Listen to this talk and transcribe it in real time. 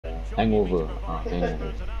Hangover.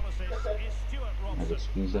 Hangover. I just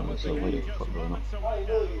squeezed out myself. Why the fuck do I not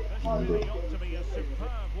remember? Yeah.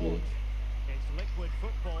 It's liquid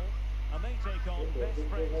football, and they take on Best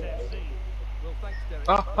Friends FC. Well, thanks, Derek.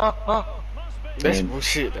 That's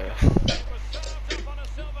bullshit lah.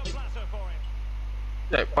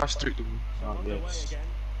 Like pass straight to me. Oh, Yes. again,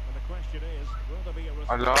 and the question is, will there be a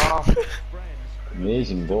Alah.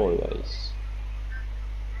 Amazing ball, guys.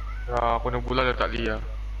 Ya, penuh bola dah tak lihat.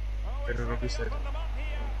 Kena notice saya. Look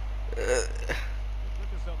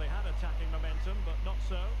as though they had attacking momentum, but not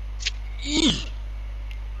so. Ih.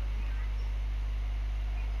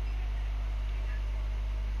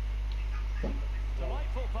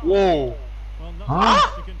 Delightful pass. Wow. Well, not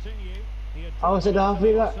Huh? to continue. He had How was it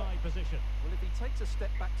halfway lah? side position. Well, if he takes a step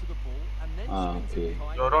back to the ball and then spins Okay. it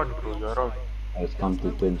behind, You're on, he'll bro. be You're on. onside. I've come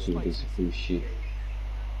to terms with this bullshit.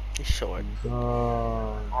 He's short.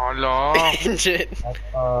 Alah. Injured.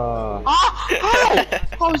 How?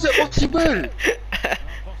 How is that possible?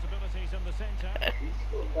 Possibilities in the centre.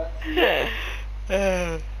 And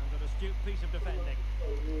an astute piece of defending.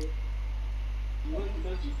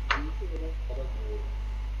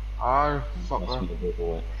 Ah, fuck Must lah. be the ball for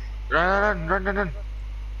what? Run. Could be.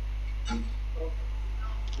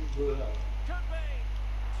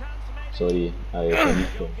 Chance maybe. Sorry, I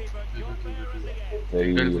panicked. Goalkeeper got there in the end.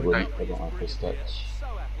 Very Good worried night. about our first touch. So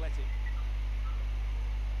athletic.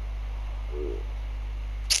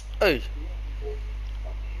 Hey.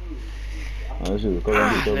 Azul, kau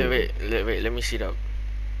lanjut kau. Wait, let me sit up.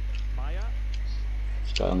 Maya.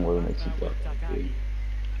 Sekarang baru nak cerita. Okay.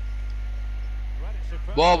 Read it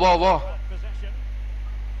superb. Bawah. Possession.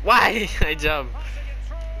 Why? I jump. Passing it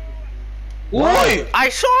through. Woi.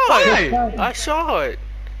 I shot. Why? I shot.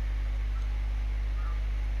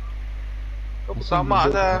 Kau sama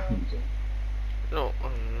dah. No.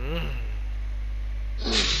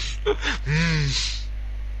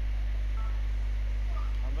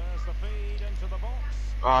 And there's the feed into the box.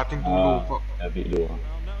 Ah, think dulu. Fuck. A bit low. Well,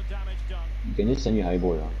 no damage done. You can just send you high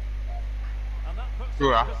ball lah. And that puts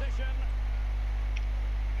Sure, him ah. in position.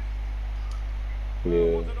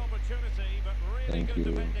 Clear. What an opportunity, but really Thank good you.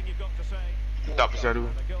 defending, you've got to say. Tak bisa tu.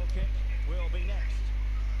 And the goal kick will be next.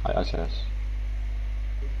 I asked.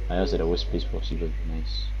 I asked at the worst place possible.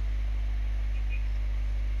 Nice.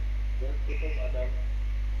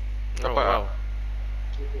 Oh Dapat wow.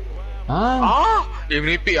 Ah!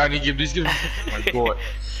 Merepek lah ni game. This game. Oh my god.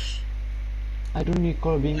 I don't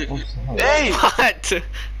recall being offside. Hey! What?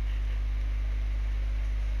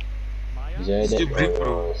 Maya. Is that Still break,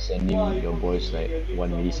 bro. sending your boys like 1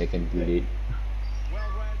 millisecond too late? Well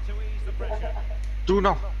read to ease the pressure. Tu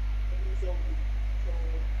now.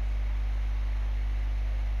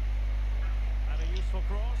 And a useful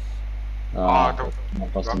cross. Tu. Not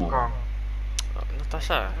fast enough. Belakang.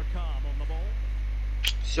 Natasha. Never calm on the ball.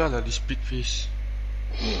 Sial lah di split face.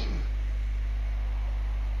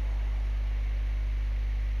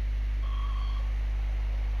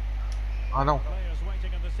 Ah no. Players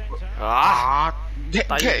waiting in the centre. Ah. That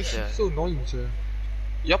Tai guy sia. so annoying sir.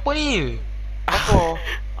 Ya apa ni? Apa?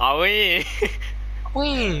 Awi.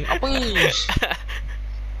 Apa ni?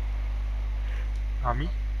 Ami?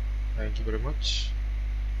 Thank you very much.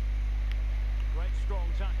 Great strong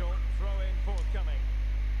tackle. Throw in forthcoming.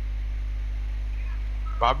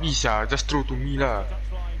 Babi sia, just throw to me lah.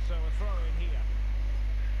 Touchline, so a throw in here.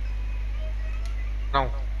 Now.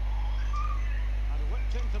 And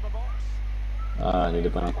whipped into the box. Di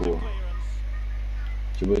depan aku. Clearance.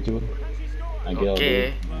 Cuba. Has he scored? I get out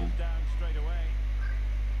Okay. dulu. Well down straight away.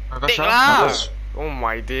 Take Natasha? lah. Natasha? Oh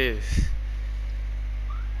my days.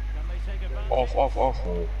 Can they take advantage? Off. Oh, Well,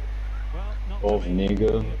 not off, really.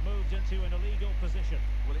 nigga. He had moved into an illegal position.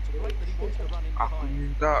 Well, it's great that he wants to run in Aku behind.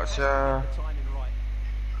 minta sia. The timing right.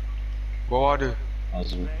 Bawah ada.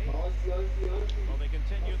 Azul. Well, they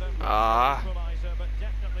continue them. Ah. Equaliser, but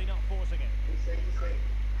definitely not forcing it.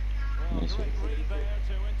 Well, Nice great one. read there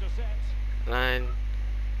to intercept. Nine.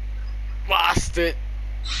 Bastard.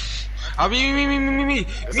 Ami.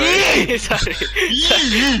 Sorry. Sorry.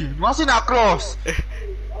 Ih, masih nak cross.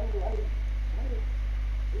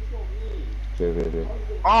 Fair.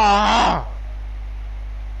 Ah.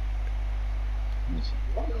 Nice.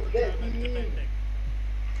 Determined defending.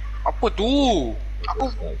 Apa tu? Aku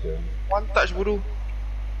Start je. one touch bodoh.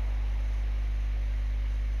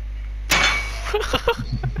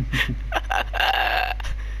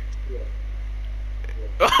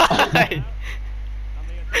 Why? And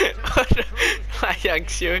the attempted throw is Yang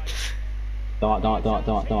siul.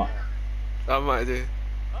 Tengok. Tamak je.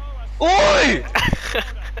 Oh, a Oi! Well,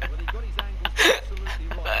 he got his angles absolutely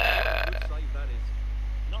right. Good save that is.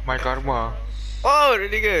 not My bad karma. clearance. Oh,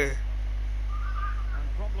 Rudiger. And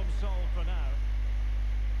problem solved for now.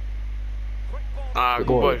 Quick ball. Ah, Good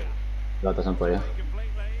good ball. ball. Dah tak sampai ya.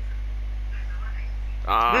 Completely.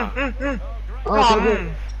 Ah. Oh, great. Ah, sabar.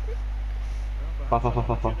 Well, Fa, fa, fa,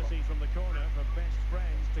 fa, fa. opportunity from the corner for best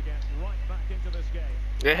friends to get right back into this game.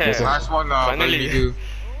 Yeah. Last one lah. Finally. Kali 3.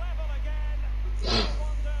 Level again. No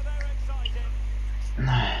wonder they're excited.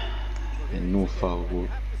 No foul. You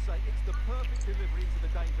have to say it's the perfect delivery into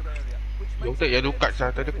the danger area, which makes Doktor yellow card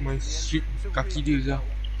sah. Tadi aku main sweep kaki dia sah.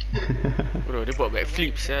 Bro, dia buat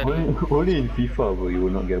backflip sah. Only in FIFA bro, you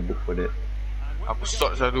will not get booked for that. Aku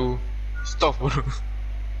shot satu. Stop bro.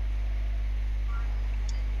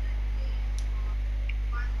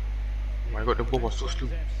 Oh my god, the ball was so slow.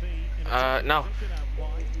 Now.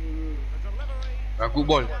 Good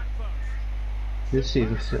ball. You see,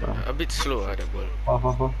 A bit slow the ball.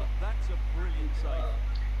 That's a brilliant save.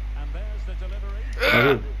 And there's the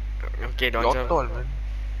delivery. Okay, don't You're jump. tall man.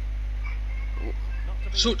 Not to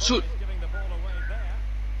be Shoot, shoot. surprised giving the ball away there.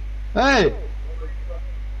 Hey!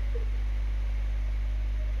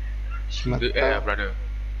 In the air brother.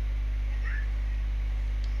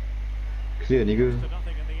 Clear nigga. To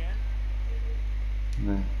nothing in the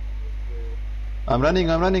end. I'm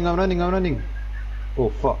running. Oh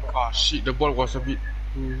fuck. Ah shit, the ball was a bit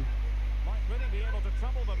too Might really be able to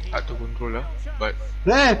trouble them here. hard to control lah. But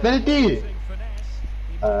Penalty! Using finesse.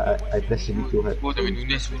 He might be I wasting pressed a bit too hard. ball dari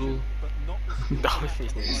Nunes bro. but not the Down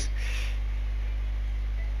finish.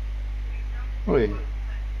 Oi.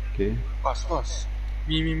 Okay. Pass.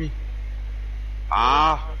 Me.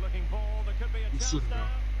 Ah, good-looking ball. There could be a chance Usun now. lah.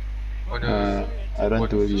 On a I run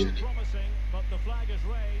too early. Promising, but the flag is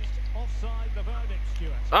raised. Offside the verdict,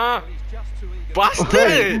 Stuart. Ah, He's just too eager.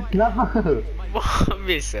 bastard. Kenapa?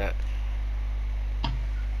 Habis ah.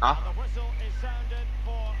 ah, The whistle is sounded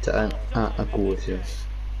for Caan aku siya.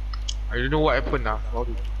 I don't know what happened lah.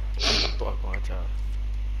 Sorry. Tu aku ajar.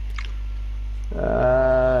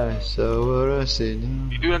 Saudara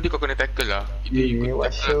sini. Itu nanti kau kena tackle lah. Itu you Ini kena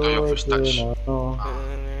tackle atau your first touch.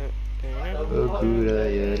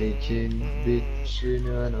 Budaya licin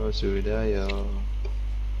Bitsina no sudaya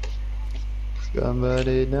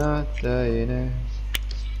Gambare nata ini.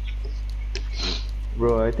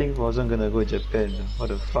 Bro, I think Fauzan gonna go Japan. What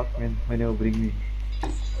the fuck man? Why never bring me?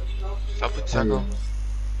 Siapa cakap kau?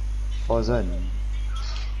 Fauzan.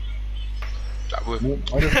 Tak apa.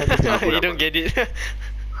 Why the fuck is that? You don't get it.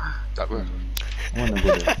 Tak apa. I wanna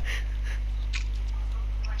go there.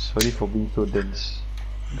 Sorry for being so dense.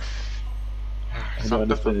 I don't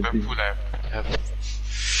Sometimes understand I'm anything. thankful I have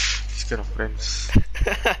this kind of friends.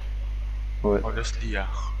 What? Honestly yeah.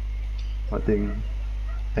 What thing?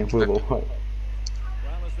 Thankful about what?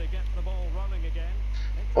 well as they get the ball rolling again.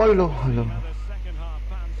 Oh no, How the second half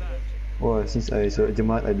pans out. Oh, since I saw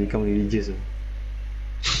Jemaat, I become religious.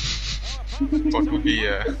 For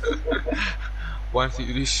today once it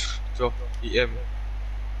reach 12 AM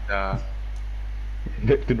dah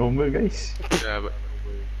Back to normal guys. but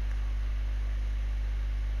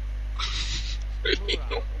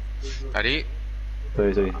Tadi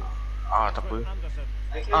Sorry. tak apa. Anderson.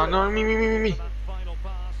 No, me. That final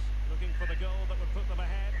pass, looking for the goal that would put them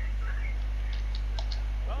ahead.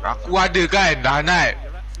 Aku ada kan, dah Nat.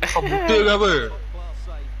 Kau buta ke apa? Class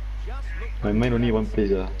save. Just look My mind only one place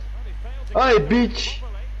lah. Well, he failed to Hey get bitch!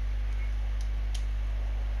 properly.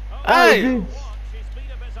 Hey! bitch! She's been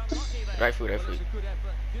a bit unlucky there. Right foot. it's a good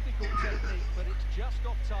effort. Difficult technique, but it's just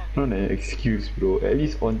off target. Not an excuse bro, at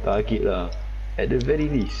least on target lah. At the very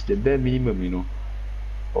least, the bare minimum you know.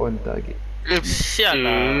 On target. Sial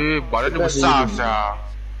lah. Badan dia besar sah.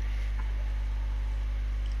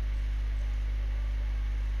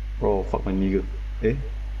 Oh fuck my nigga.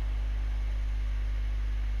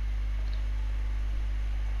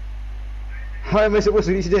 How am I supposed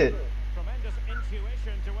to reach that? Tremendous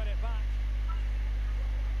intuition to win it back.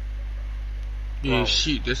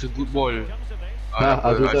 Shit, that's a good ball. Comes to this.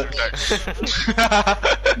 Aku I tak. should touch.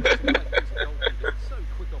 So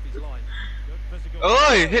quick off his line. Good physical.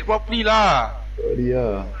 Oi, hit properly lah. Sorry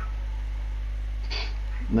lah.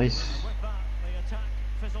 Nice. With that, the attack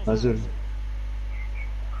fizzles Azul. out.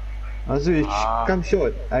 Azul, you come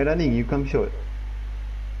short. I running, you come short.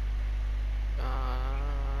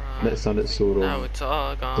 That sounded so Now wrong. it's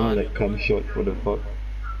all Sounded gone. like come short, what the fuck.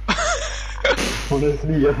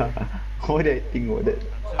 Honestly yeah. What did I think about that?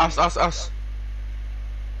 Us.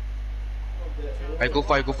 I go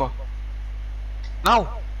far.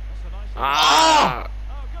 Now. Ah.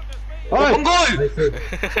 Oh, goodness me. Oi! Open goal! Nice save.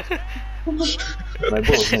 My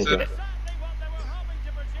ball was nice lah. Exactly what they were hoping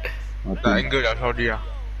to produce. Tak angle dah sorry lah.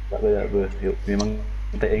 Tak apa. Memang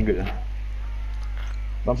tight angle lah.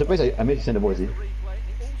 But I'm surprised I managed to send the ball, see? The replay,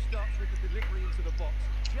 it all starts with the delivery into the box.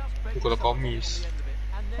 Just bench Kalau kau someone miss. on the end of it,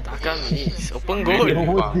 and then Takkan miss. Open He goal.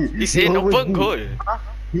 almost did. It's He an almost open did. goal.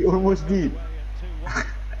 He almost did.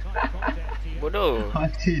 Bodoh.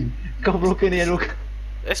 Martin, kau broken yellow.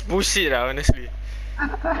 That's bullshit lah, honestly.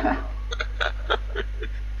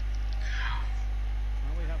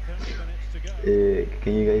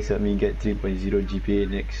 Can you guys help me get 3.0 GPA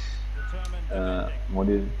next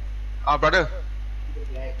module? Ah, brother.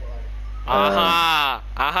 Aha!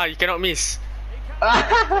 Aha, you cannot miss.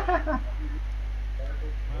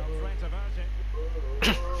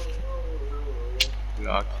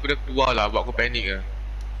 Lah, aku dah keluar lah, buat aku panik lah.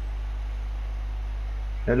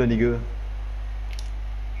 Hello nigga.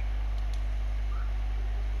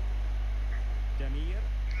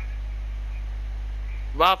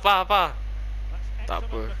 Apa? Tak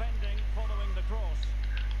apa.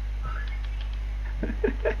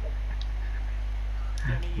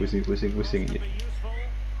 Pusing je.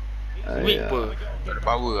 Weak apa? Tak ada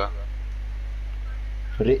power lah.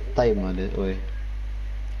 Red time ada, oi.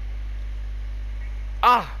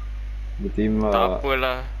 Ah! Bertimbang. Tak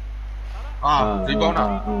apalah. Rebound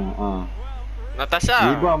lah.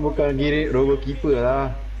 Natasha! Rebound bukan kira robo keeper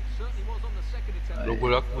lah. certainly was on the second attempt.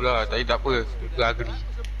 Robol aku lah, tapi tak apa. Aku agree. That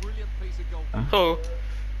was a brilliant piece of goal. Oh.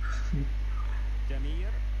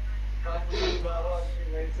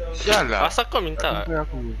 Sial lah. Asal kau minta?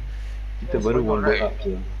 Aku. Kita baru one ball up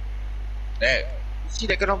je. See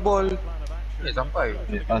that kind of ball. Sampai.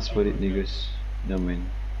 Ask for it niggas. Dah main.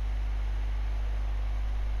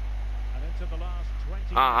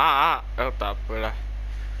 Oh, tak apalah.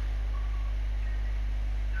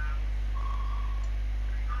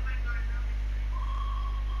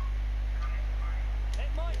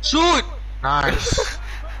 Shoot! Nice.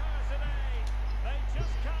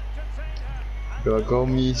 Kau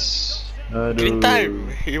miss. Aduh. Green time.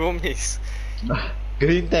 He won't miss.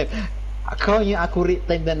 Green time. Kau yang aku red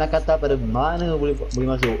time dan nak kata pada mana boleh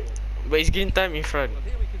masuk. But it's green time in front.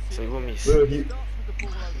 So he won't miss. Bro, he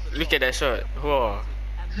Look at that shot. Wow.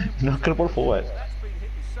 knuckle ball for what?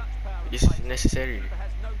 It's necessary.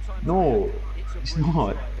 No, it's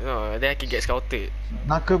not. No, then I can get scouted.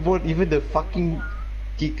 Knuckle ball, even the fucking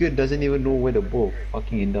kicker doesn't even know where the ball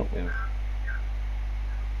fucking end up. Man.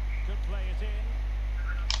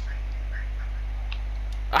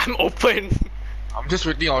 I'm open. I'm just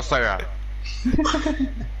waiting outside lah.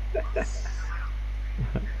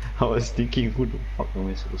 I was thinking, who the fuck am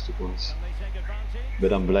I supposed to pass?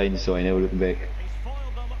 But I'm blind, so I never look back.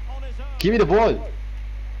 Give me the ball!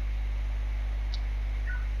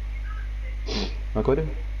 Aku ada?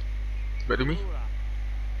 Back to me.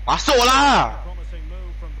 Masuk lah!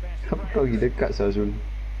 Kenapa kau pergi dekat Sazul?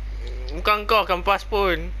 Bukan kau akan pass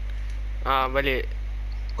pun. Balik.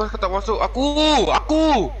 Kau tak masuk. Aku!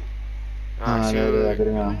 Dah aku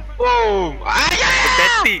dengar. Boom!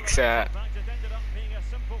 Pathetic sah.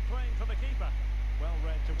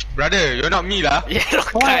 Brother, you're not me lah. Yellow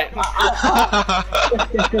card.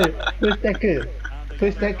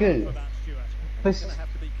 First tackle. First.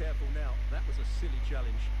 Have to be careful now. That was a silly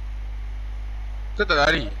challenge. Kau tak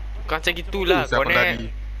lari. Bukan macam gitulah. Siapa Connect.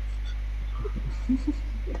 lari?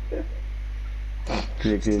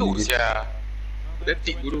 Clear. Tu sia.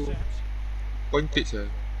 Detik guru. Pointed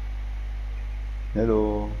sia.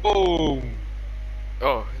 Hello. Boom!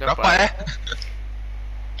 Oh, Dapat dapat.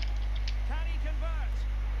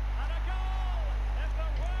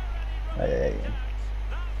 Ay.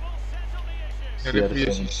 Ada free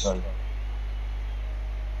assist.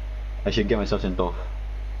 I should get myself sent off.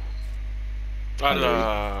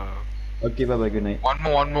 Alah. Okay, bye bye, good night. One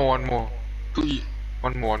more. To eat.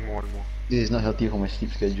 One more. This is not healthy for my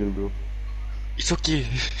sleep schedule, bro. It's okay.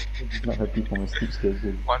 It's not healthy for my sleep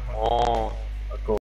schedule. One more.